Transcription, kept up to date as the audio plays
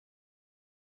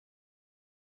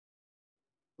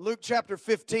Luke chapter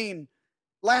 15.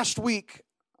 Last week,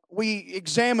 we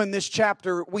examined this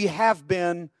chapter. We have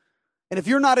been. And if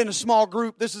you're not in a small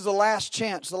group, this is the last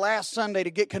chance, the last Sunday to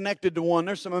get connected to one.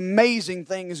 There's some amazing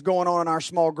things going on in our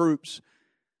small groups.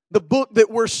 The book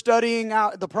that we're studying,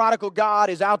 out, The Prodigal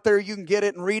God, is out there. You can get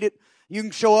it and read it. You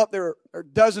can show up. There are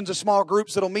dozens of small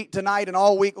groups that'll meet tonight and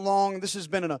all week long. This has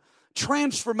been a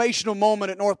transformational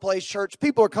moment at North Place Church.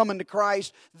 People are coming to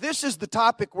Christ. This is the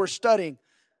topic we're studying.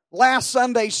 Last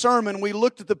Sunday's sermon, we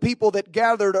looked at the people that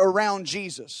gathered around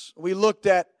Jesus. We looked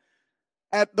at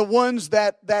the ones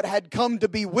that had come to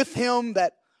be with him,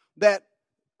 that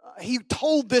he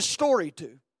told this story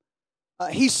to.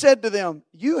 He said to them,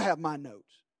 "You have my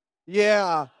notes."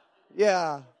 Yeah,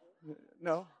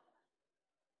 no.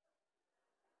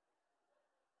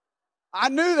 I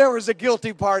knew there was a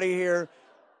guilty party here.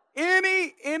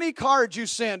 Any cards you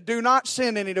send, do not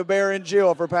send any to Bear and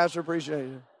Jill for Pastor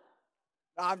Appreciation.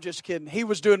 I'm just kidding. He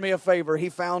was doing me a favor. He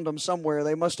found them somewhere.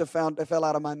 They must have they fell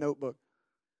out of my notebook.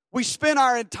 We spent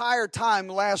our entire time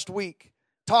last week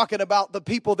talking about the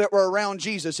people that were around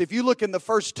Jesus. If you look in the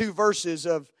first two verses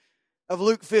of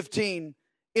Luke 15,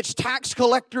 it's tax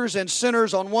collectors and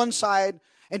sinners on one side,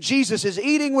 and Jesus is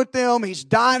eating with them, he's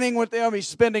dining with them, he's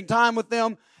spending time with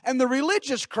them, and the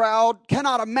religious crowd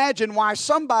cannot imagine why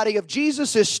somebody of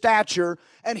Jesus' stature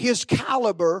and his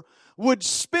caliber would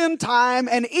spend time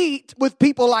and eat with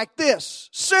people like this,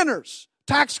 sinners,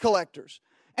 tax collectors.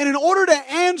 And in order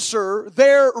to answer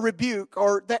their rebuke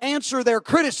or to answer their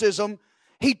criticism,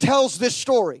 he tells this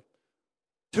story.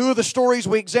 Two of the stories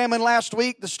we examined last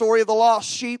week, the story of the lost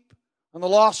sheep and the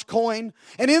lost coin.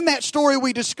 And in that story,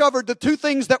 we discovered the two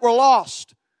things that were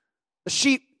lost. The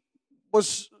sheep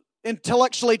was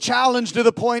intellectually challenged to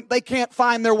the point they can't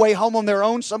find their way home on their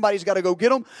own. Somebody's got to go get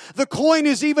them. The coin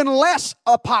is even less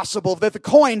possible that the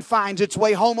coin finds its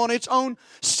way home on its own.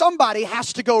 Somebody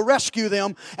has to go rescue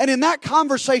them. And in that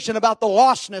conversation about the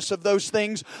lostness of those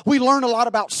things, we learn a lot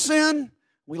about sin.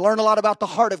 We learn a lot about the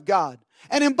heart of God.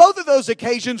 And in both of those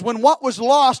occasions, when what was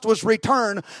lost was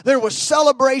returned, there was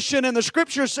celebration. And the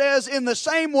Scripture says, in the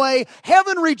same way,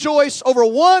 heaven rejoiced over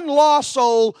one lost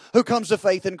soul who comes to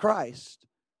faith in Christ.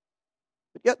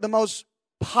 But yet the most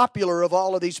popular of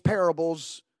all of these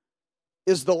parables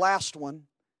is the last one.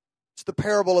 It's the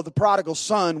parable of the prodigal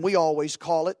son, we always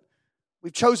call it.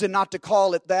 We've chosen not to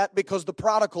call it that because the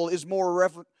prodigal is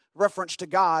more reference to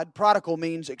God. Prodigal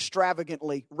means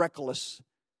extravagantly reckless.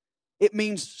 It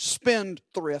means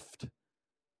spendthrift.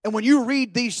 And when you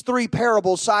read these three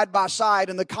parables side by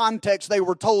side in the context they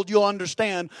were told, you'll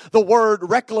understand the word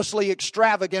recklessly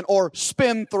extravagant or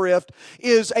spendthrift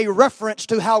is a reference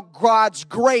to how God's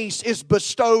grace is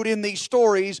bestowed in these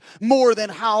stories more than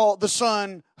how the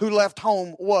son who left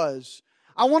home was.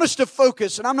 I want us to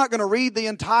focus, and I'm not going to read the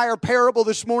entire parable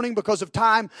this morning because of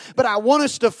time, but I want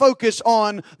us to focus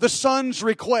on the son's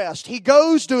request. He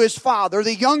goes to his father,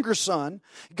 the younger son,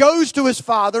 goes to his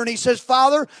father, and he says,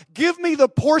 "Father, give me the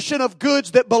portion of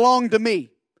goods that belong to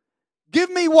me.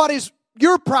 Give me what is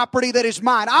your property that is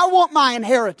mine. I want my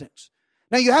inheritance."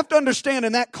 Now you have to understand,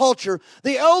 in that culture,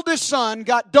 the eldest son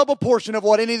got double portion of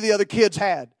what any of the other kids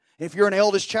had. If you're an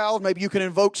eldest child, maybe you can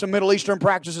invoke some Middle Eastern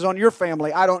practices on your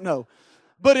family. I don't know.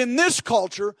 But in this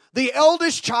culture, the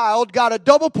eldest child got a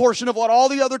double portion of what all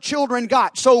the other children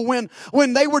got. So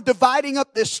when they were dividing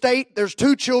up this estate, there's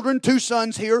two children, two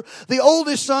sons here. The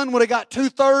oldest son would have got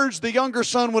 2/3. The younger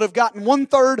son would have gotten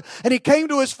 1/3. And he came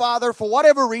to his father for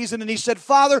whatever reason, and he said,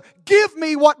 "Father, give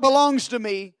me what belongs to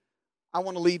me. I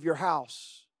want to leave your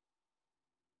house."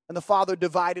 And the father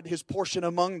divided his portion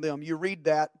among them. You read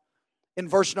that in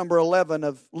verse number 11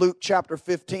 of Luke chapter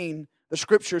 15. The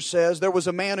Scripture says, there was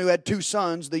a man who had two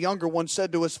sons. The younger one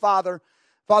said to his father,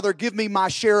 "Father, give me my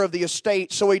share of the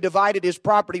estate." So he divided his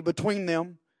property between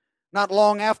them. Not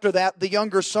long after that, the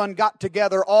younger son got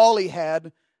together all he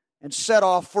had and set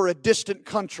off for a distant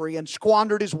country and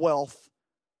squandered his wealth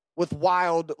with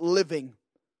wild living.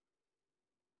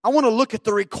 I want to look at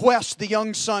the request the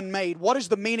young son made. What is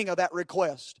the meaning of that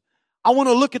request? I want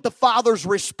to look at the father's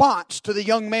response to the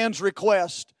young man's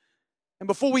request. And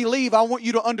before we leave, I want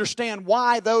you to understand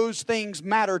why those things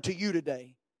matter to you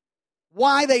today.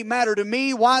 Why they matter to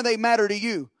me, why they matter to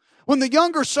you. When the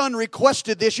younger son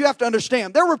requested this, you have to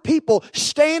understand, there were people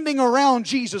standing around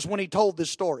Jesus when he told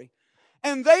this story.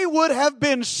 And they would have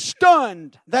been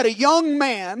stunned that a young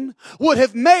man would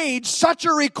have made such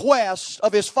a request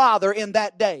of his father in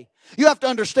that day. You have to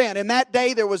understand, in that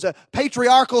day there was a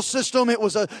patriarchal system. It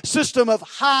was a system of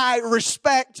high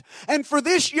respect. And for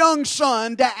this young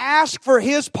son to ask for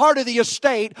his part of the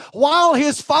estate while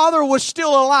his father was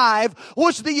still alive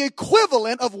was the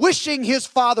equivalent of wishing his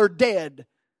father dead.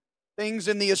 Things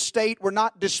in the estate were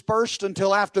not dispersed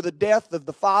until after the death of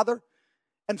the father.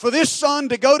 And for this son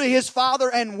to go to his father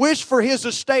and wish for his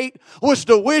estate was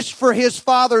to wish for his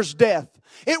father's death.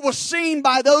 It was seen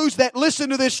by those that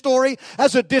listened to this story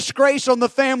as a disgrace on the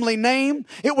family name.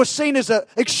 It was seen as an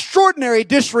extraordinary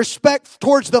disrespect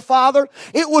towards the father.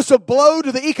 It was a blow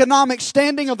to the economic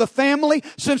standing of the family,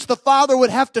 since the father would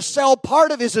have to sell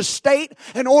part of his estate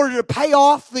in order to pay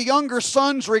off the younger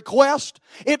son's request.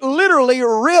 It literally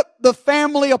ripped the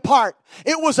family apart.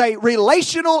 It was a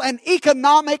relational and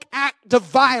economic act of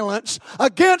violence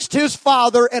against his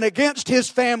father and against his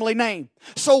family name.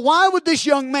 So why would this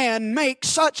young man make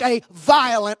such a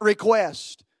violent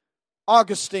request?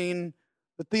 Augustine,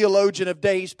 the theologian of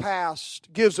days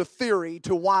past, gives a theory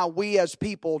to why we as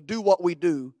people do what we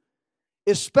do,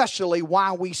 especially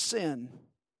why we sin.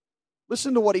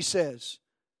 Listen to what he says.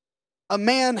 A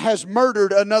man has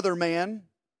murdered another man.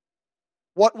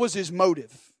 What was his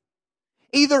motive?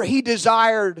 Either he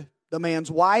desired the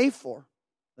man's wife or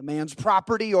the man's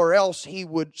property, or else he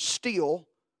would steal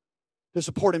to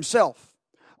support himself.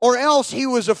 Or else he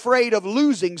was afraid of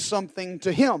losing something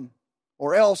to him.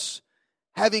 Or else,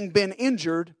 having been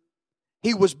injured,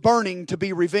 he was burning to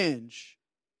be revenged.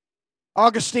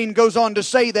 Augustine goes on to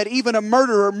say that even a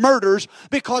murderer murders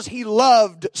because he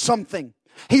loved something.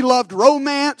 He loved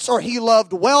romance, or he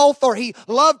loved wealth, or he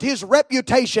loved his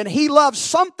reputation. He loved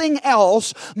something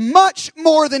else much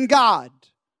more than God.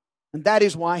 And that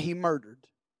is why he murdered.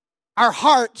 Our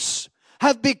hearts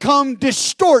have become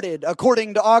distorted,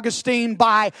 according to Augustine,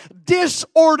 by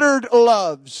disordered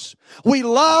loves. We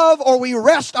love, or we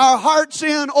rest our hearts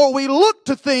in, or we look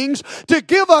to things to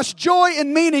give us joy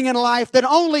and meaning in life that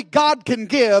only God can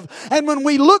give. And when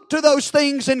we look to those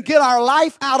things and get our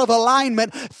life out of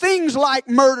alignment, things like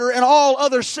murder and all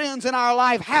other sins in our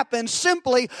life happen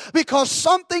simply because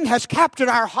something has captured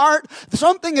our heart,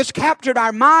 something has captured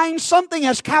our mind, something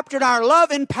has captured our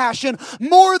love and passion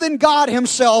more than God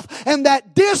Himself. And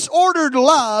that disordered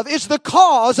love is the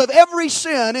cause of every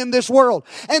sin in this world.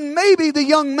 And maybe the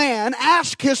young man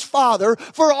asked his father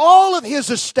for all of his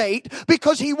estate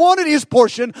because he wanted his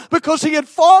portion, because he had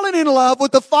fallen in love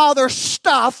with the father's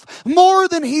stuff more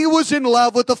than he was in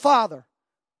love with the father.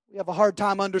 We have a hard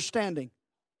time understanding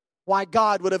why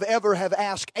God would have ever have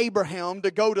asked Abraham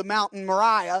to go to Mountain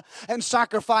Moriah and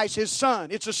sacrifice his son.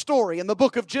 It's a story in the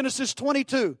book of Genesis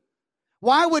 22.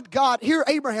 Why would God, here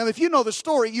Abraham, if you know the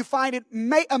story, you find it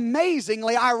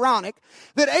amazingly ironic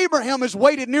that Abraham has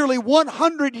waited nearly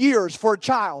 100 years for a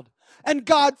child. And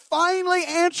God finally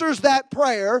answers that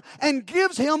prayer and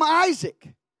gives him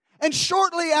Isaac. And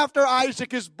shortly after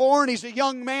Isaac is born, he's a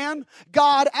young man,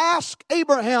 God asks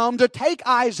Abraham to take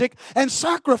Isaac and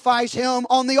sacrifice him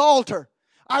on the altar.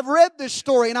 I've read this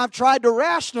story and I've tried to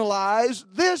rationalize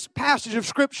this passage of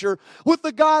Scripture with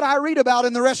the God I read about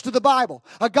in the rest of the Bible.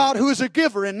 A God who is a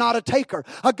giver and not a taker.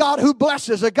 A God who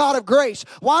blesses, a God of grace.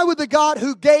 Why would the God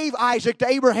who gave Isaac to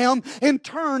Abraham in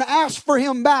turn ask for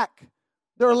him back?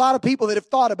 There are a lot of people that have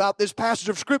thought about this passage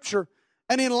of Scripture,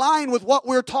 and in line with what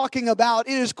we're talking about,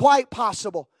 it is quite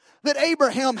possible that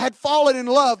Abraham had fallen in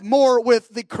love more with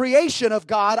the creation of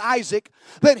God, Isaac,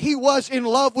 than he was in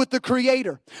love with the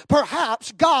Creator.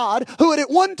 Perhaps God, who had at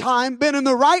one time been in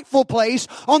the rightful place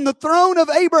on the throne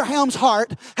of Abraham's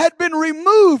heart, had been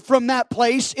removed from that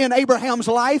place in Abraham's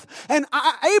life, and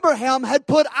Abraham had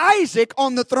put Isaac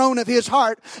on the throne of his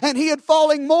heart, and he had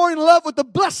fallen more in love with the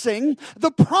blessing,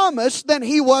 the promise, than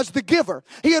he was the giver.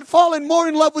 He had fallen more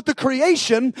in love with the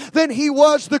creation than he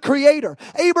was the Creator.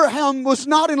 Abraham was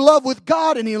not in love with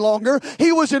God any longer.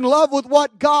 He was in love with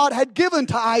what God had given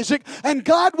to Isaac. And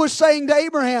God was saying to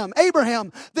Abraham,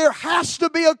 Abraham, there has to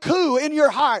be a coup in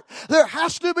your heart. There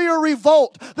has to be a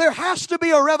revolt. There has to be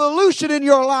a revolution in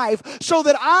your life so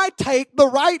that I take the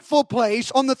rightful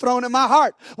place on the throne of my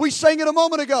heart. We sang it a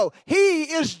moment ago. He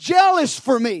is jealous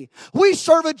for me. We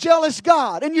serve a jealous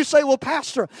God. And you say, well,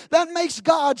 Pastor, that makes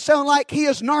God sound like He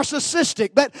is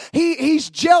narcissistic, that He's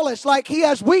jealous, like He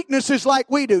has weaknesses like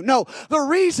we do. No, the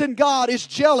reason God is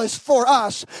jealous for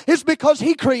us is because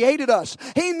He created us.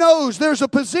 He knows there's a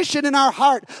position in our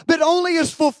heart that only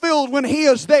is fulfilled when He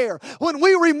is there. When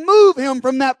we remove Him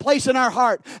from that place in our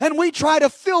heart and we try to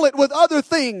fill it with other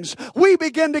things, we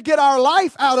begin to get our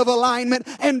life out of alignment,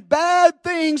 and bad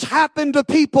things happen to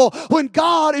people when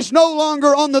God is no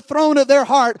longer on the throne of their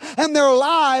heart and their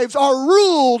lives are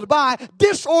ruled by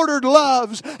disordered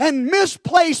loves and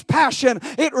misplaced passion.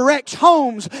 It wrecks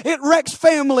homes, it wrecks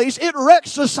families, it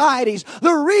wrecks societies.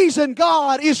 The reason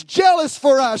God is jealous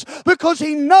for us because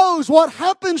He knows what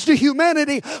happens to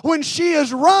humanity when she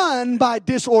is run by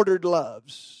disordered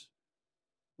loves.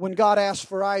 When God asked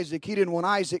for Isaac, He didn't want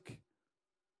Isaac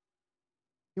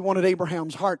He wanted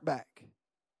Abraham's heart back.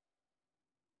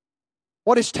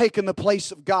 What has taken the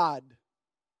place of God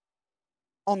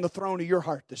on the throne of your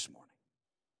heart this morning?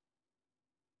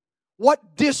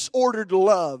 What disordered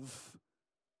love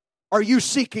are you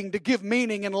seeking to give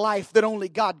meaning in life that only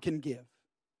God can give?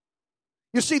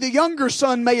 You see, the younger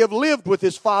son may have lived with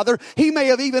his father. He may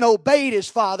have even obeyed his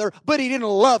father, but he didn't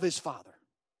love his father.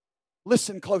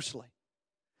 Listen closely.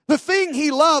 The thing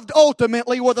he loved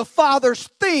ultimately were the father's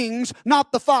things,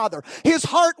 not the father. His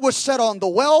heart was set on the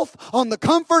wealth, on the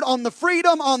comfort, on the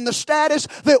freedom, on the status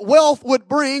that wealth would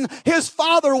bring. His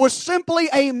father was simply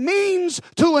a means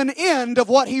to an end of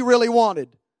what he really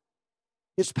wanted.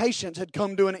 His patience had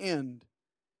come to an end.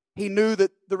 He knew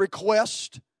that the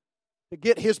request to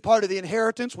get his part of the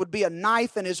inheritance would be a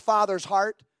knife in his father's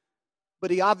heart,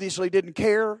 but he obviously didn't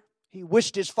care. He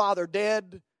wished his father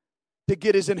dead to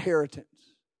get his inheritance.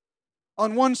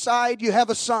 On one side, you have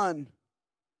a son.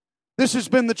 This has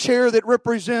been the chair that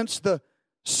represents the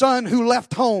son who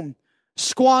left home,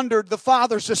 squandered the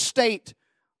father's estate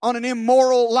on an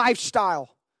immoral lifestyle.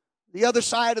 The other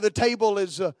side of the table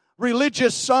is a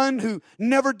religious son who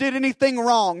never did anything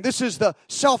wrong. This is the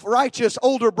self-righteous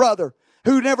older brother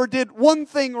who never did one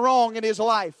thing wrong in his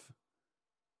life.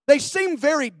 They seem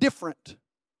very different,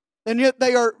 and yet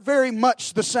they are very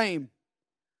much the same.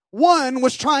 One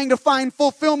was trying to find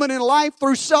fulfillment in life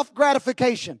through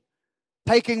self-gratification,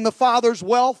 taking the father's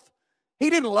wealth. He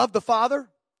didn't love the father.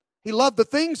 He loved the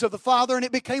things of the father, and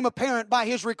it became apparent by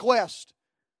his request.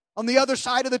 On the other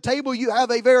side of the table, you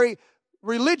have a very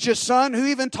religious son who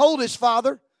even told his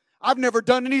father, I've never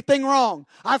done anything wrong.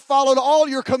 I've followed all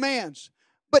your commands.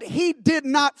 But he did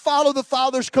not follow the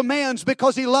father's commands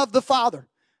because he loved the father.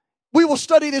 We will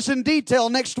study this in detail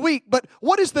next week, but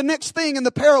what is the next thing in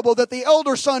the parable that the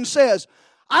elder son says?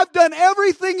 I've done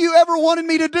everything you ever wanted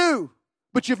me to do,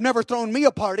 but you've never thrown me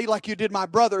a party like you did my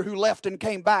brother who left and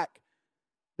came back.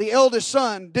 The eldest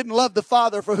son didn't love the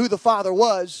father for who the father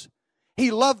was.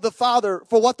 He loved the father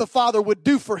for what the father would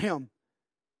do for him.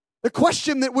 The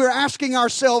question that we're asking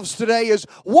ourselves today is,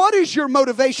 what is your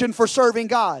motivation for serving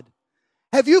God?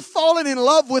 Have you fallen in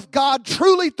love with God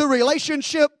truly through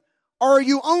relationship? Or are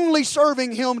you only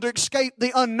serving Him to escape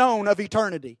the unknown of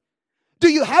eternity? Do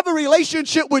you have a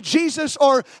relationship with Jesus,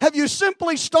 or have you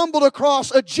simply stumbled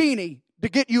across a genie to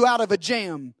get you out of a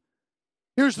jam?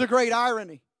 Here's the great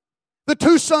irony. The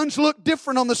two sons look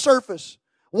different on the surface.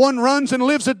 One runs and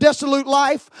lives a dissolute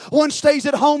life. One stays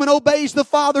at home and obeys the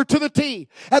father to the T.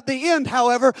 At the end,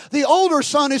 however, the older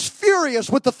son is furious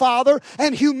with the father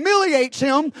and humiliates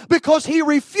him because he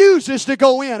refuses to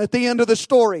go in at the end of the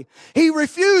story. He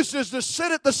refuses to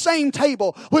sit at the same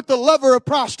table with the lover of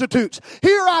prostitutes.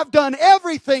 Here I've done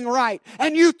everything right,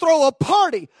 and you throw a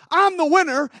party. I'm the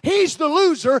winner, he's the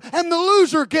loser, and the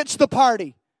loser gets the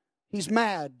party. He's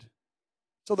mad.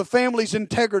 So the family's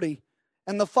integrity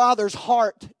and the father's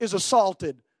heart is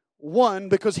assaulted. One,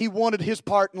 because he wanted his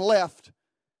part and left.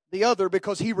 The other,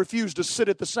 because he refused to sit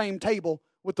at the same table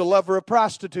with the lover of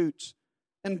prostitutes.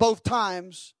 And both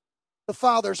times, the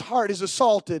father's heart is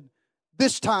assaulted.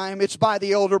 This time, it's by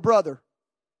the elder brother.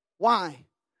 Why?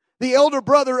 The elder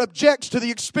brother objects to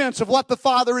the expense of what the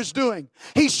father is doing.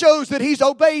 He shows that he's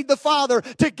obeyed the father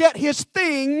to get his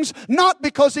things, not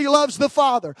because he loves the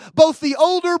father. Both the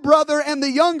older brother and the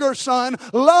younger son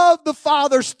love the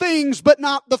father's things, but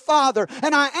not the father.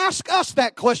 And I ask us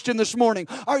that question this morning.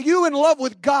 Are you in love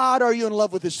with God, or are you in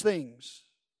love with His things?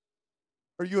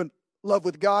 Are you in love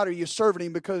with God, or are you serving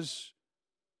Him because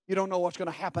you don't know what's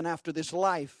going to happen after this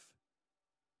life?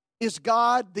 Is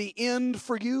God the end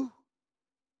for you?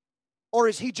 Or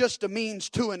is He just a means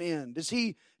to an end? Is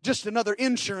He just another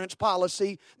insurance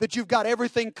policy that you've got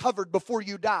everything covered before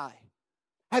you die?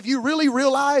 Have you really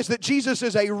realized that Jesus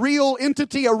is a real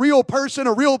entity, a real person,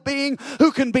 a real being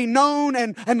who can be known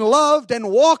and loved and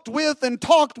walked with and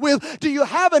talked with? Do you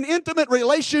have an intimate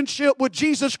relationship with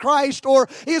Jesus Christ? Or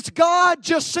is God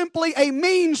just simply a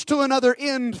means to another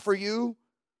end for you?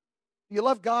 Do you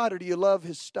love God, or do you love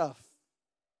His stuff?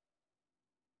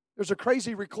 There's a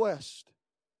crazy request,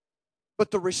 but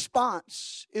the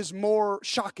response is more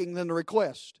shocking than the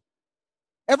request.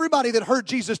 Everybody that heard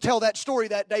Jesus tell that story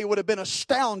that day would have been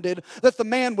astounded that the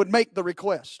man would make the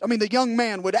request. I mean, the young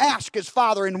man would ask his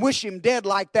father and wish him dead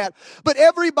like that. But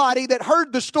everybody that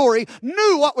heard the story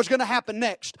knew what was going to happen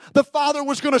next. The father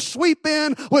was going to sweep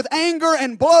in with anger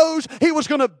and blows. He was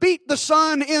going to beat the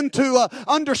son into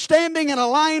understanding and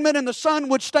alignment, and the son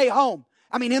would stay home.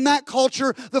 I mean, in that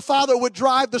culture, the father would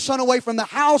drive the son away from the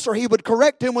house, or he would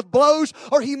correct him with blows,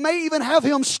 or he may even have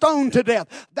him stoned to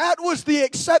death. That was the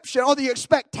exception or the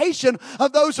expectation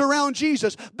of those around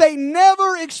Jesus. They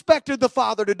never expected the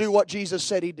father to do what Jesus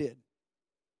said he did.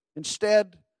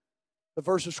 Instead, the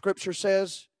verse of Scripture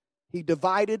says, he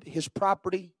divided his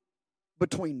property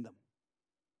between them.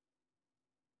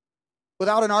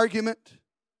 Without an argument,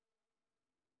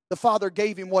 the father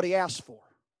gave him what he asked for.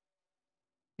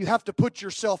 You have to put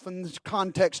yourself in the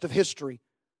context of history.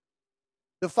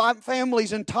 The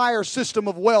family's entire system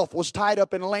of wealth was tied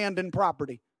up in land and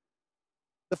property.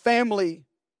 The family,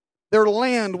 their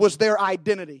land was their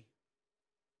identity.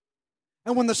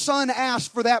 And when the son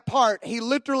asked for that part, he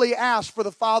literally asked for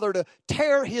the father to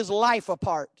tear his life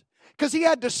apart. Because he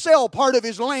had to sell part of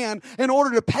his land in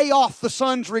order to pay off the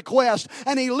son's request.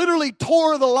 And he literally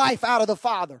tore the life out of the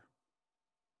father.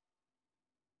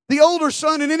 The older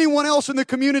son and anyone else in the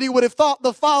community would have thought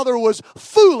the father was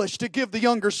foolish to give the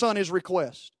younger son his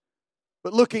request.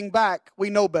 But looking back, we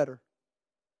know better.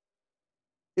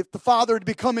 If the father had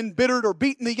become embittered or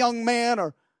beaten the young man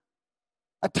or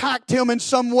attacked him in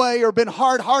some way or been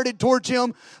hard-hearted towards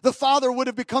him, the father would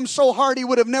have become so hard he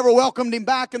would have never welcomed him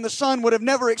back, and the son would have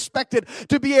never expected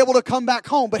to be able to come back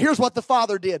home. But here's what the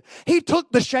father did. He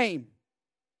took the shame.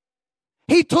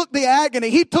 He took the agony.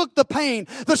 He took the pain.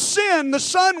 The sin the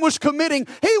son was committing,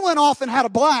 he went off and had a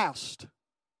blast.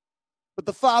 But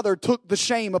the father took the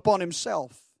shame upon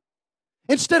himself.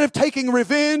 Instead of taking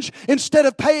revenge, instead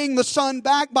of paying the son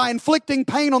back by inflicting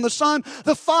pain on the son,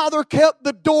 the father kept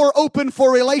the door open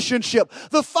for relationship.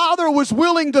 The father was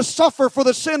willing to suffer for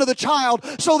the sin of the child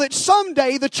so that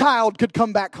someday the child could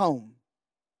come back home.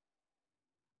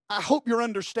 I hope you're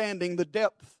understanding the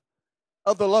depth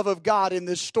of the love of God in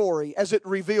this story as it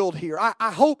revealed here.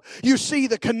 I hope you see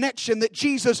the connection that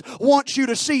Jesus wants you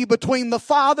to see between the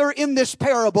Father in this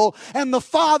parable and the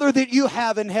Father that you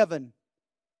have in heaven.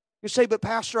 You say, but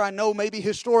Pastor, I know maybe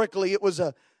historically it was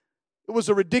a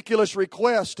ridiculous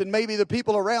request, and maybe the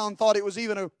people around thought it was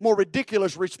even a more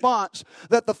ridiculous response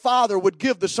that the Father would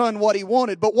give the Son what He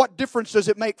wanted. But what difference does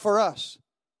it make for us?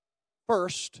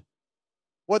 First,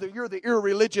 whether you're the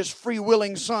irreligious,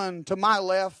 free-willing son to my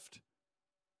left,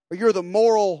 or you're the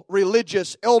moral,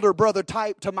 religious, elder brother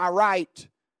type to my right,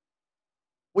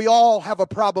 we all have a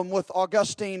problem with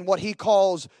Augustine, what he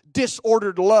calls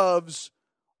disordered loves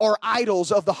or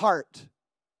idols of the heart.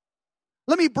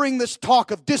 Let me bring this talk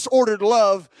of disordered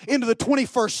love into the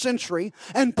 21st century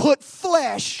and put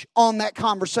flesh on that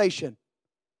conversation.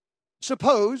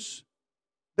 Suppose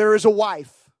there is a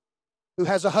wife who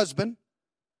has a husband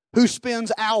who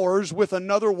spends hours with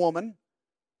another woman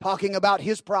talking about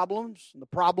his problems and the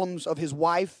problems of his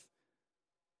wife.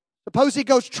 Suppose he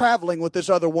goes traveling with this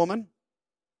other woman.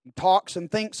 He talks and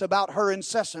thinks about her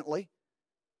incessantly.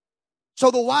 So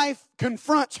the wife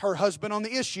confronts her husband on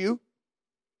the issue,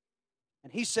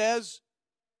 and he says,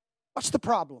 "What's the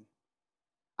problem?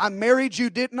 I married you,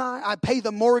 didn't I? I pay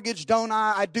the mortgage, don't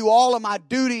I? I do all of my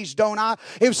duties, don't I?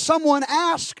 If someone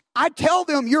asks, I tell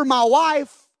them you're my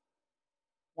wife.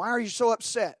 Why are you so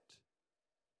upset?"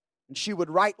 And she would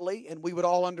rightly, and we would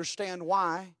all understand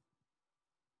why,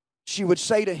 she would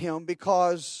say to him,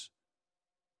 "Because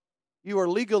you are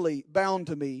legally bound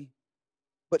to me,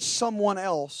 but someone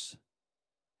else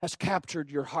has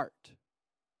captured your heart.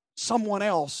 Someone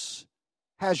else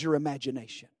has your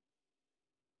imagination."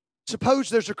 Suppose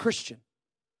there's a Christian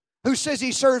who says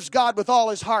he serves God with all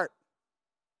his heart,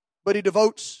 but he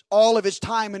devotes all of his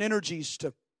time and energies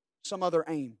to some other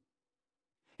aim.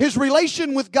 His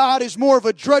relation with God is more of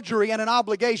a drudgery and an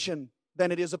obligation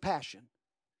than it is a passion.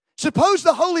 Suppose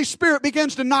the Holy Spirit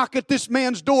begins to knock at this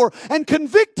man's door and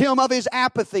convict him of his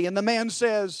apathy, and the man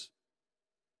says,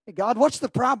 "Hey God, what's the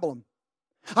problem?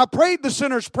 I prayed the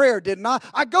sinner's prayer, didn't I?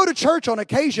 I go to church on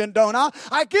occasion, don't I?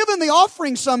 I give in the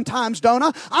offering sometimes, don't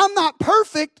I? I'm not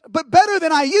perfect, but better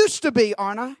than I used to be,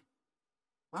 aren't I?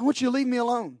 Why won't you leave me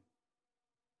alone?"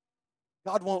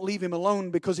 God won't leave him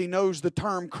alone because He knows the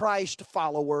term Christ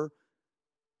follower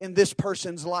in this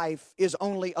person's life is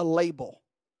only a label.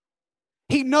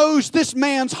 He knows this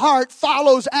man's heart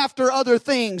follows after other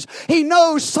things. He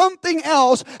knows something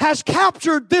else has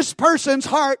captured this person's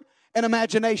heart and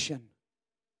imagination.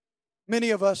 Many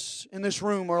of us in this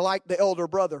room are like the elder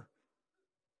brother.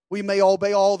 We may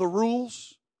obey all the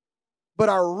rules, but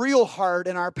our real heart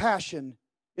and our passion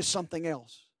is something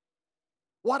else.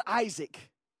 What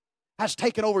Isaac has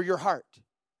taken over your heart?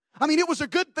 I mean, it was a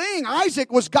good thing.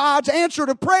 Isaac was God's answer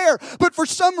to prayer. But for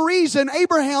some reason,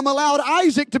 Abraham allowed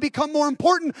Isaac to become more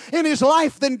important in his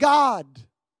life than God.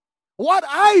 What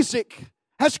Isaac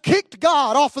has kicked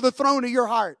God off of the throne of your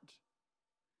heart?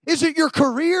 Is it your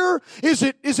career? Is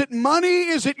it money?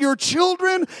 Is it your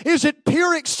children? Is it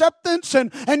peer acceptance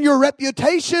and your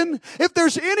reputation? If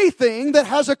there's anything that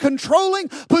has a controlling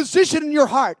position in your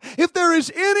heart, if there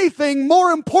is anything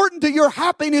more important to your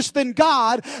happiness than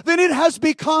God, then it has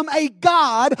become a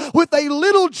God with a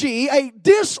little g, a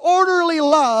disorderly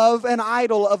love, an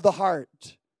idol of the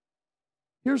heart.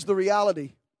 Here's the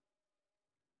reality.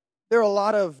 There are a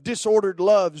lot of disordered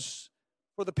loves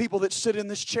for the people that sit in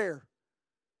this chair.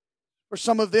 For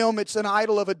some of them, it's an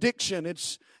idol of addiction.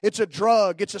 It's a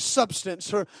drug. It's a substance.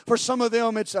 For some of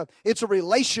them, it's a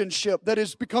relationship that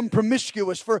has become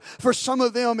promiscuous. For some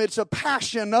of them, it's a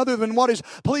passion other than what is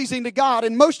pleasing to God.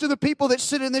 And most of the people that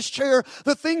sit in this chair,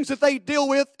 the things that they deal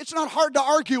with, it's not hard to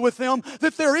argue with them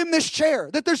that they're in this chair,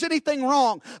 that there's anything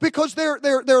wrong, because their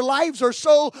lives are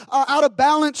so out of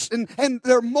balance and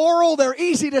they're moral. They're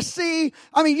easy to see.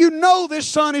 I mean, you know this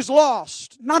son is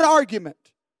lost. Not an argument.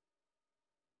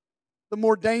 The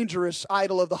more dangerous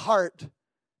idol of the heart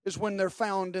is when they're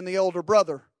found in the elder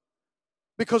brother.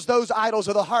 Because those idols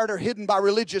of the heart are hidden by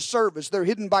religious service. They're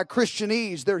hidden by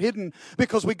Christianese. They're hidden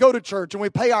because we go to church and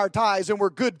we pay our tithes and we're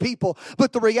good people.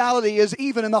 But the reality is,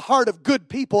 even in the heart of good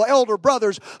people, elder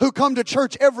brothers who come to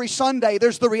church every Sunday,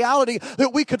 there's the reality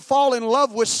that we could fall in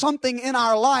love with something in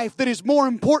our life that is more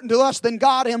important to us than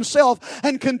God Himself,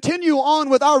 and continue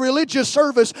on with our religious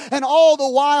service, and all the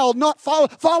while not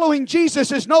following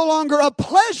Jesus is no longer a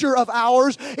pleasure of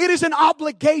ours, it is an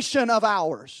obligation of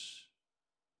ours.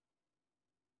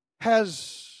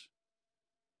 Has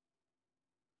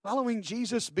following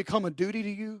Jesus become a duty to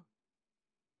you?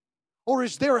 Or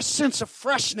is there a sense of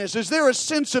freshness? Is there a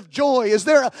sense of joy? Is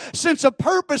there a sense of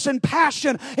purpose and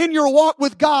passion in your walk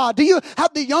with God? Do you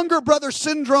have the younger brother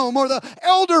syndrome or the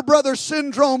elder brother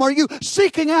syndrome? Are you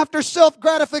seeking after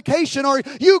self-gratification? Are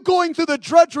you going through the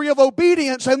drudgery of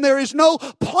obedience and there is no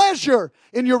pleasure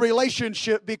in your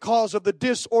relationship because of the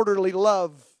disorderly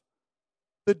love,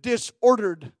 the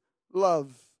disordered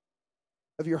love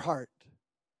of your heart?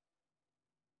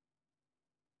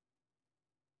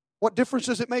 What difference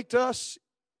does it make to us?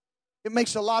 It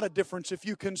makes a lot of difference if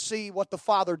you can see what the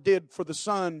Father did for the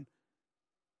Son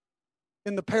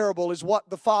in the parable is what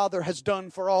the Father has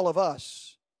done for all of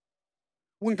us.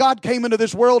 When God came into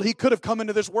this world, He could have come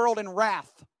into this world in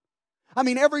wrath. I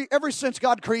mean, ever since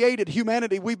God created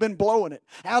humanity, we've been blowing it.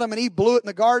 Adam and Eve blew it in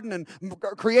the garden, and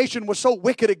creation was so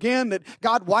wicked again that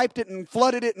God wiped it and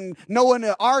flooded it, and Noah in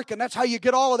the ark, and that's how you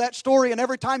get all of that story. And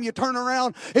every time you turn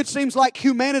around, it seems like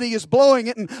humanity is blowing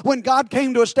it. And when God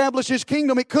came to establish His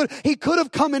kingdom, He could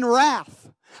have come in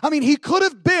wrath. I mean, He could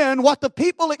have been what the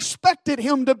people expected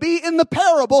Him to be in the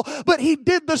parable, but He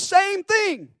did the same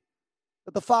thing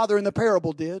that the Father in the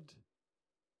parable did.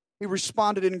 He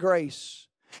responded in grace.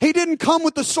 He didn't come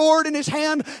with the sword in His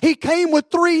hand. He came with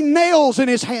 3 nails in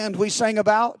His hand, we sang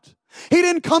about. He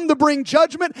didn't come to bring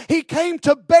judgment. He came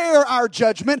to bear our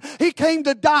judgment. He came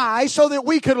to die so that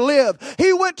we could live.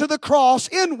 He went to the cross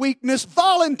in weakness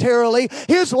voluntarily.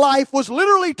 His life was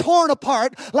literally torn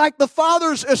apart like the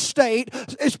Father's estate.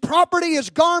 His property, His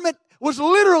garment was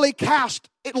literally cast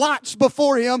lots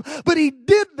before Him. But He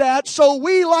did that so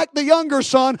we, like the younger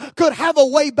son, could have a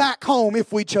way back home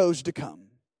if we chose to come.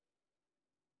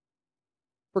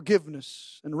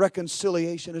 Forgiveness and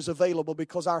reconciliation is available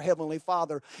because our Heavenly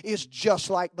Father is just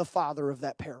like the father of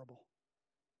that parable.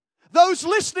 Those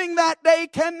listening that day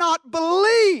cannot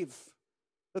believe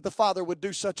that the Father would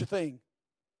do such a thing.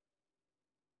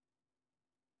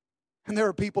 And there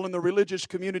are people in the religious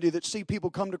community that see people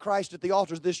come to Christ at the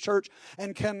altars of this church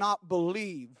and cannot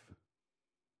believe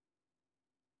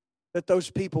that those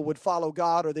people would follow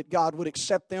God, or that God would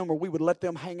accept them, or we would let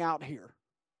them hang out here.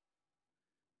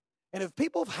 And if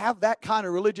people have that kind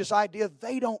of religious idea,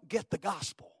 they don't get the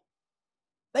gospel.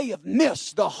 They have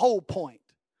missed the whole point.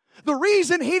 The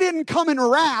reason He didn't come in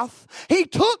wrath, He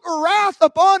took wrath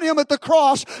upon Him at the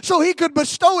cross so He could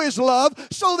bestow His love,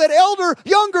 so that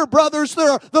younger brothers that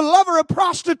are the lover of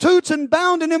prostitutes and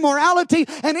bound in immorality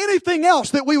and anything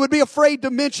else that we would be afraid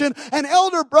to mention, and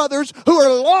elder brothers who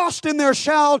are lost in their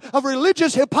shroud of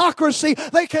religious hypocrisy,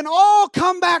 they can all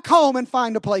come back home and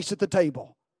find a place at the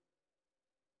table.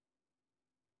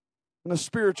 In a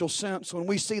spiritual sense, when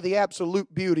we see the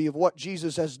absolute beauty of what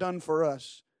Jesus has done for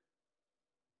us,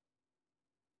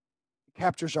 it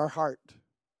captures our heart.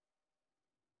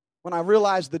 When I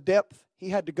realize the depth He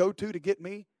had to go to get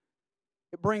me,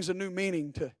 it brings a new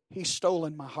meaning to He's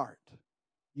stolen my heart.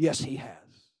 Yes, He has.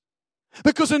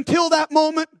 Because until that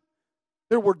moment,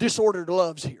 there were disordered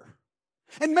loves here.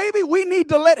 And maybe we need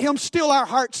to let Him steal our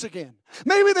hearts again.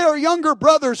 Maybe there are younger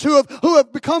brothers who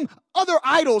have become other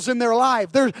idols in their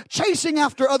life. They're chasing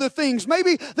after other things.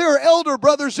 Maybe there are elder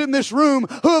brothers in this room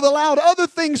who have allowed other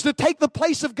things to take the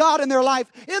place of God in their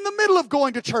life. In the middle of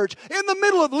going to church, in the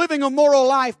middle of living a moral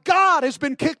life, God has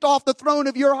been kicked off the throne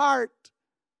of your heart.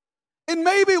 And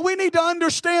maybe we need to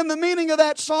understand the meaning of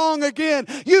that song again.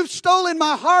 You've stolen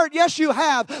my heart. Yes, you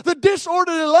have. The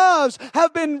disorderly loves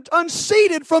have been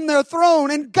unseated from their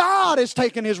throne, and God has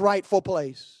taken His rightful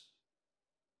place.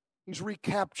 He's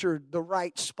recaptured the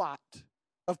right spot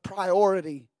of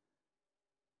priority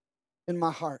in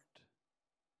my heart.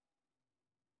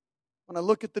 When I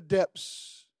look at the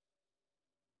depths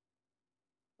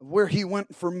of where He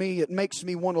went for me, it makes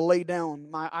me want to lay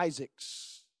down my Isaacs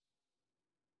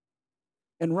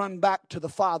and run back to the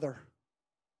Father,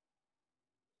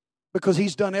 because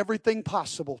He's done everything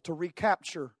possible to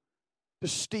recapture, to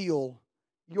steal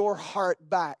your heart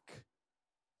back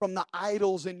from the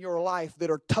idols in your life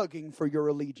that are tugging for your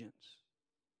allegiance.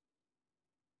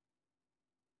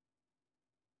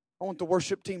 I want the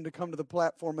worship team to come to the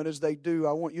platform, and as they do,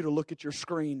 I want you to look at your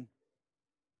screen.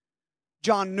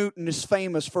 John Newton is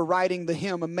famous for writing the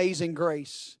hymn Amazing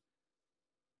Grace.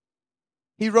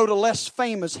 He wrote a less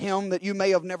famous hymn that you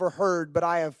may have never heard, but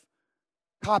I have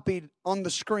copied on the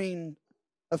screen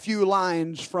a few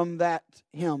lines from that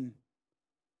hymn.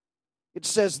 It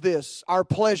says this: our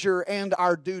pleasure and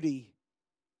our duty,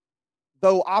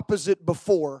 though opposite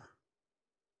before,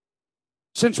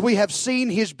 since we have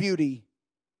seen His beauty,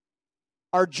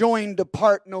 are joined to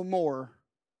part no more.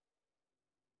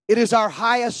 It is our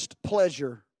highest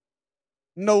pleasure,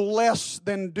 no less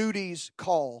than duty's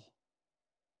call,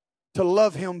 to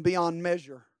love Him beyond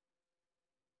measure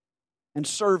and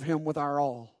serve Him with our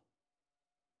all.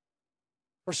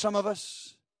 For some of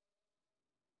us,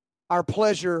 our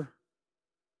pleasure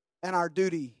and our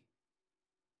duty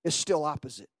is still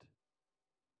opposite.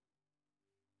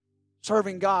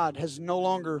 Serving God has no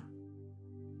longer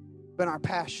been our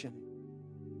passion.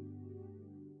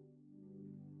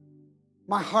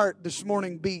 My heart this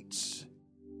morning beats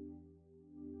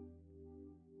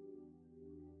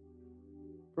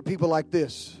for people like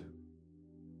this.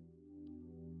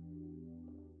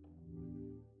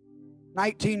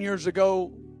 19 years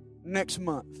ago, next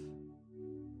month,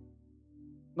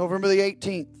 November the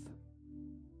 18th,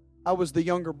 I was the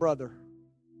younger brother.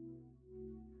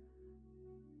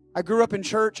 I grew up in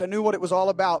church. I knew what it was all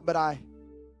about, but I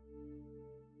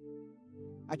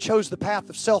chose the path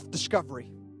of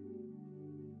self-discovery.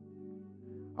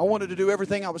 I wanted to do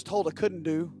everything I was told I couldn't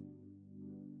do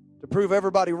to prove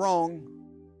everybody wrong.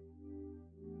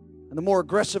 And the more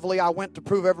aggressively I went to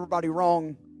prove everybody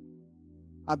wrong,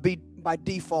 I by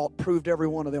default proved every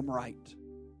one of them right.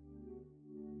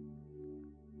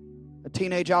 A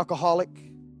teenage alcoholic,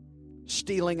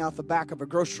 stealing out the back of a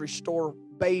grocery store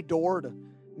bay door to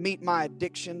meet my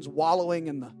addictions, wallowing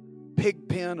in the pig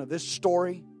pen of this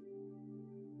story.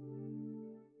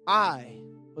 I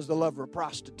was the lover of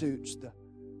prostitutes, the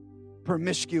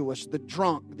promiscuous, the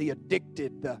drunk, the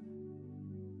addicted,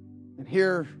 and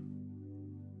here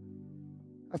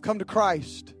I've come to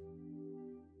Christ.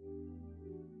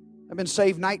 I've been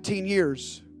saved 19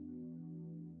 years.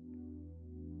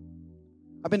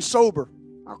 I've been sober,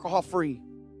 alcohol-free.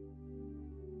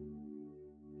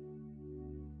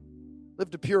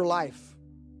 Lived a pure life.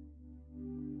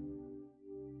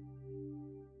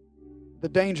 The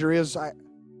danger is I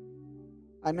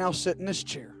now sit in this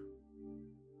chair.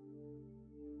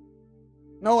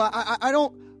 No, I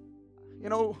don't,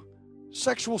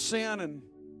 sexual sin and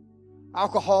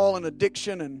alcohol and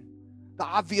addiction and the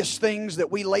obvious things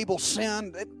that we label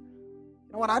sin. You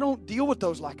know what? I don't deal with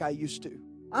those like I used to.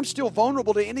 I'm still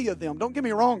vulnerable to any of them. Don't get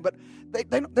me wrong, but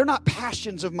they're not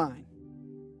passions of mine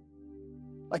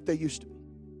like they used to be.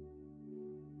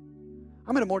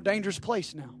 I'm in a more dangerous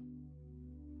place now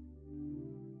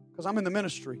because I'm in the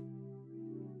ministry.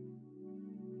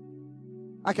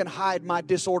 I can hide my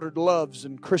disordered loves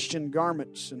and Christian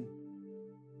garments and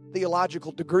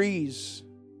theological degrees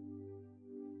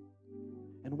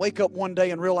and wake up one day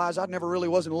and realize I never really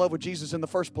was in love with Jesus in the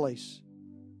first place.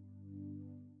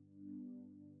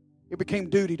 It became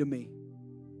duty to me,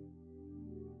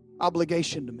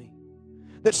 obligation to me.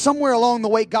 That somewhere along the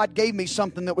way God gave me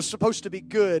something that was supposed to be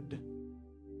good,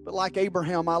 but like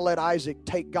Abraham, I let Isaac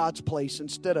take God's place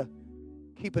instead of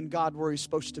keeping God where He's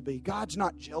supposed to be. God's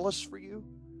not jealous for you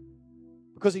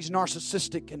because He's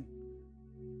narcissistic and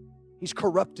He's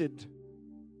corrupted.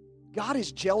 God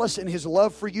is jealous in His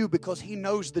love for you because He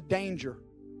knows the danger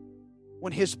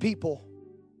when His people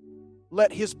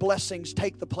let His blessings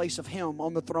take the place of Him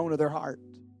on the throne of their heart.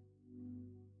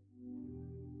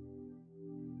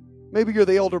 Maybe you're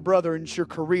the elder brother and it's your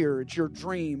career, it's your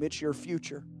dream, it's your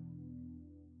future.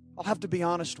 I'll have to be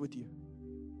honest with you.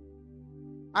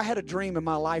 I had a dream in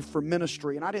my life for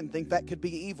ministry, and I didn't think that could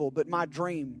be evil, but my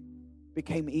dream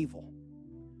became evil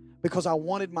because I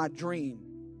wanted my dream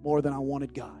more than I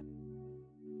wanted God.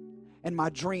 And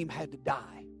my dream had to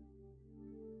die.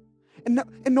 And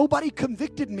nobody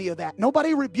convicted me of that.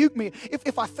 Nobody rebuked me.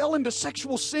 If I fell into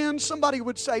sexual sin, somebody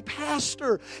would say,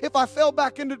 Pastor. If I fell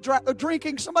back into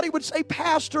drinking, somebody would say,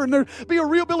 Pastor. And there'd be a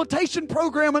rehabilitation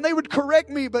program and they would correct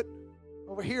me. But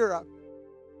over here,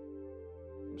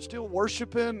 I'm still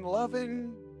worshiping,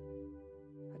 loving.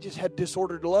 I just had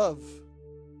disordered love.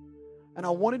 And I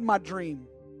wanted my dream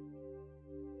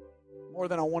more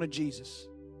than I wanted Jesus.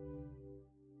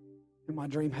 And my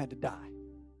dream had to die.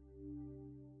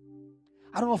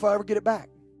 I don't know if I'll ever get it back.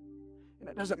 And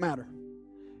it doesn't matter.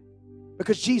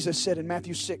 Because Jesus said in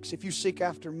Matthew 6, if you seek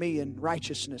after me in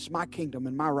righteousness, my kingdom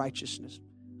and my righteousness,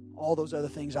 all those other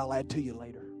things I'll add to you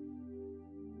later.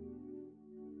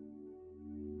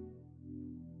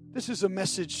 This is a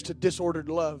message to disordered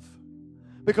love.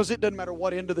 Because it doesn't matter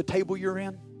what end of the table you're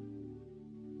in.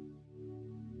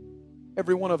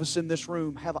 Every one of us in this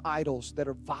room have idols that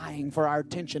are vying for our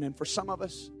attention. And for some of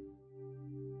us,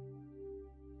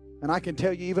 and I can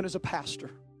tell you, even as a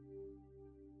pastor,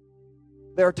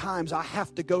 there are times I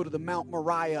have to go to the Mount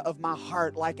Moriah of my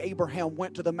heart like Abraham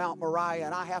went to the Mount Moriah,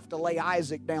 and I have to lay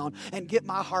Isaac down and get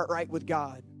my heart right with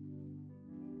God.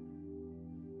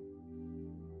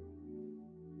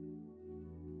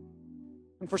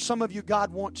 And for some of you,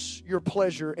 God wants your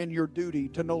pleasure and your duty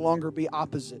to no longer be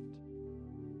opposite.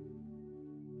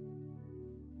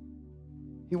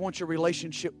 He wants your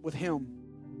relationship with Him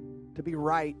to be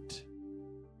right.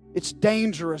 It's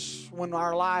dangerous when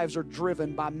our lives are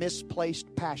driven by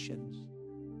misplaced passions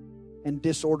and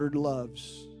disordered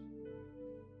loves.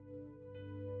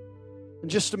 In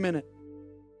just a minute,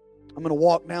 I'm going to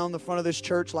walk down the front of this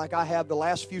church like I have the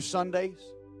last few Sundays.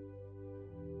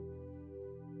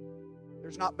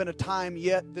 There's not been a time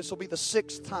yet, this will be the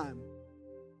 6th time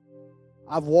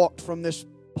I've walked from this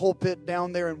pulpit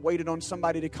down there and waited on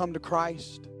somebody to come to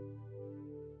Christ.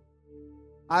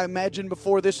 I imagine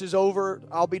before this is over,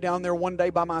 I'll be down there one day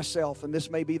by myself, and this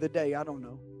may be the day, I don't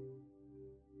know.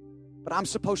 But I'm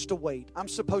supposed to wait. I'm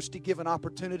supposed to give an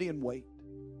opportunity and wait.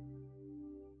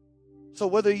 So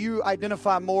whether you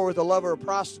identify more with a lover of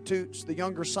prostitutes, the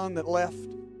younger son that left,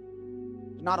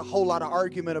 there's not a whole lot of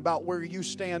argument about where you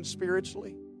stand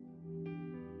spiritually.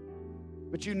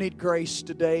 But you need grace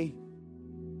today.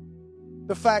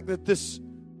 The fact that this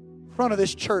front of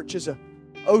this church is an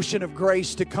ocean of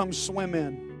grace to come swim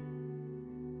in.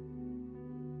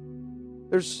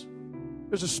 There's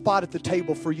a spot at the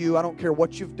table for you. I don't care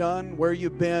what you've done, where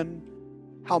you've been,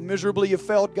 how miserably you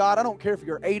failed God. I don't care if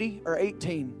you're 80 or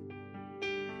 18.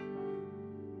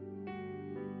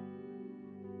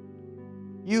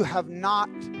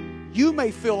 You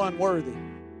may feel unworthy,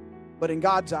 but in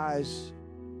God's eyes,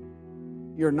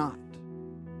 you're not.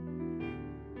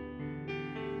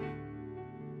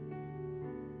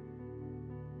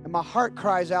 And my heart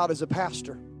cries out as a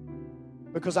pastor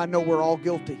because I know we're all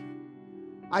guilty.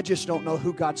 I just don't know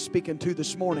who God's speaking to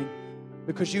this morning,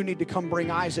 because you need to come bring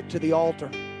Isaac to the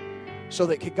altar so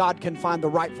that God can find the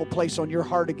rightful place on your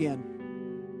heart again.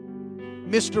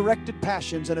 Misdirected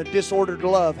passions and a disordered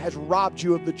love has robbed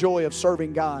you of the joy of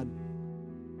serving God.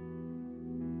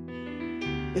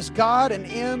 Is God an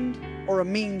end or a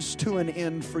means to an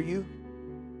end for you?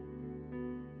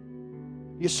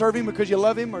 You serve Him because you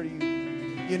love Him, or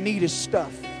you need His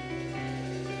stuff?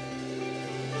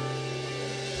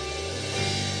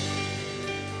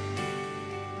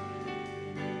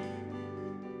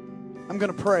 I'm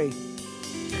going to pray.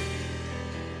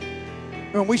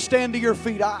 When we stand to your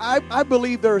feet, I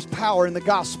believe there is power in the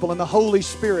gospel, and the Holy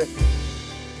Spirit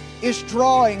is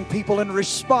drawing people in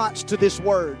response to this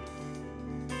word.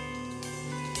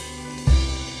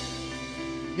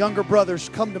 Younger brothers,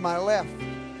 come to my left.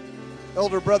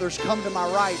 Elder brothers, come to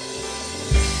my right.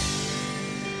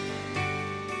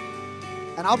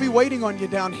 And I'll be waiting on you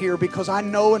down here, because I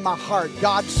know in my heart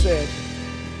God said,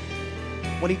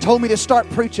 when He told me to start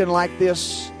preaching like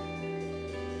this,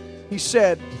 He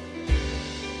said,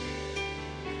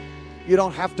 you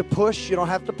don't have to push, you don't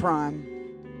have to prime.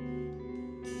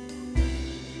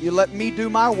 You let me do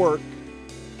my work,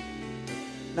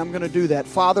 and I'm going to do that.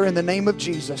 Father, in the name of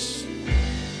Jesus,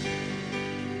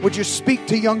 would you speak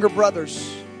to younger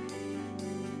brothers?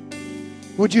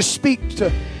 Would you speak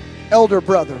to elder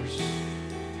brothers?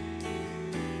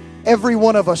 Every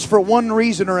one of us, for one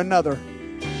reason or another,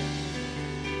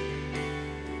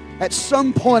 at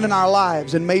some point in our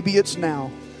lives, and maybe it's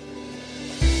now,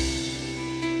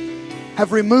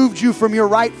 have removed you from your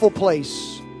rightful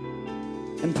place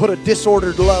and put a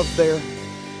disordered love there.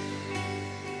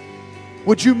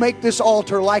 Would you make this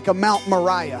altar like a Mount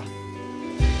Moriah,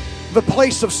 the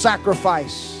place of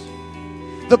sacrifice,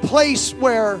 the place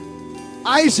where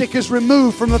Isaac is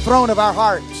removed from the throne of our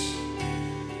hearts,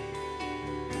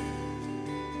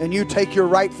 and you take your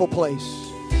rightful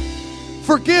place.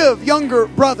 Forgive younger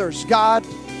brothers, God,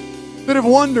 that have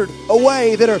wandered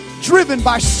away, that are driven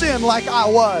by sin like I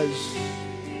was.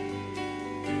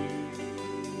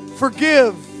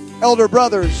 Forgive elder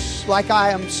brothers like I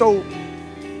am so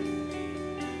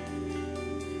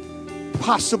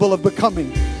possible of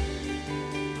becoming.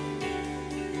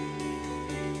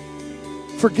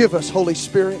 Forgive us, Holy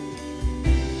Spirit,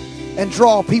 and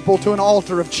draw people to an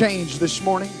altar of change this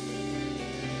morning.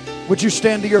 Would you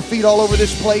stand to your feet all over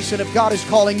this place? And if God is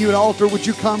calling you an altar, would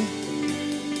you come?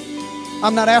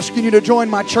 I'm not asking you to join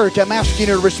my church. I'm asking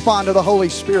you to respond to the Holy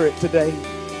Spirit today.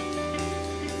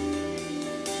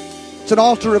 It's an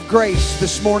altar of grace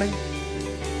this morning.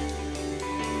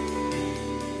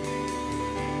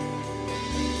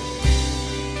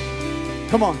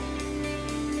 Come on.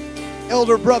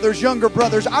 Elder brothers, younger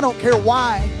brothers, I don't care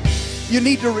why you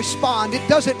need to respond. It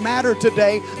doesn't matter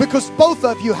today, because both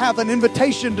of you have an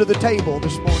invitation to the table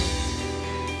this morning.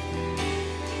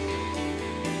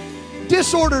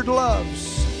 Disordered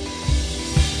loves.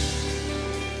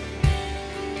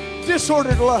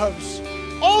 Disordered loves.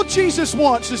 All Jesus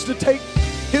wants is to take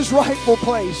His rightful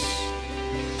place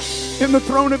in the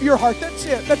throne of your heart. That's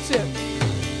it. That's it.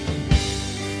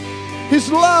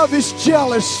 His love is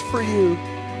jealous for you.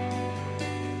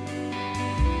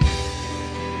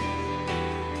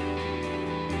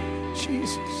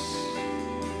 Jesus.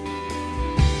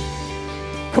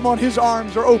 Come on, His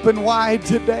arms are open wide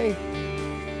today.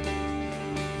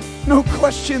 No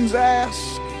questions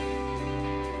asked.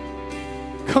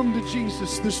 Come to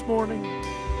Jesus this morning.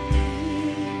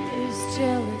 He is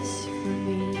jealous for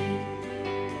me.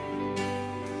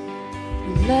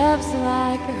 He loves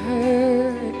like a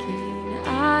hurricane.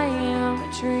 I am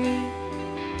a tree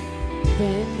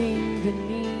bending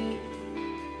beneath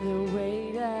the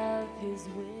weight of His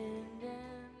wind.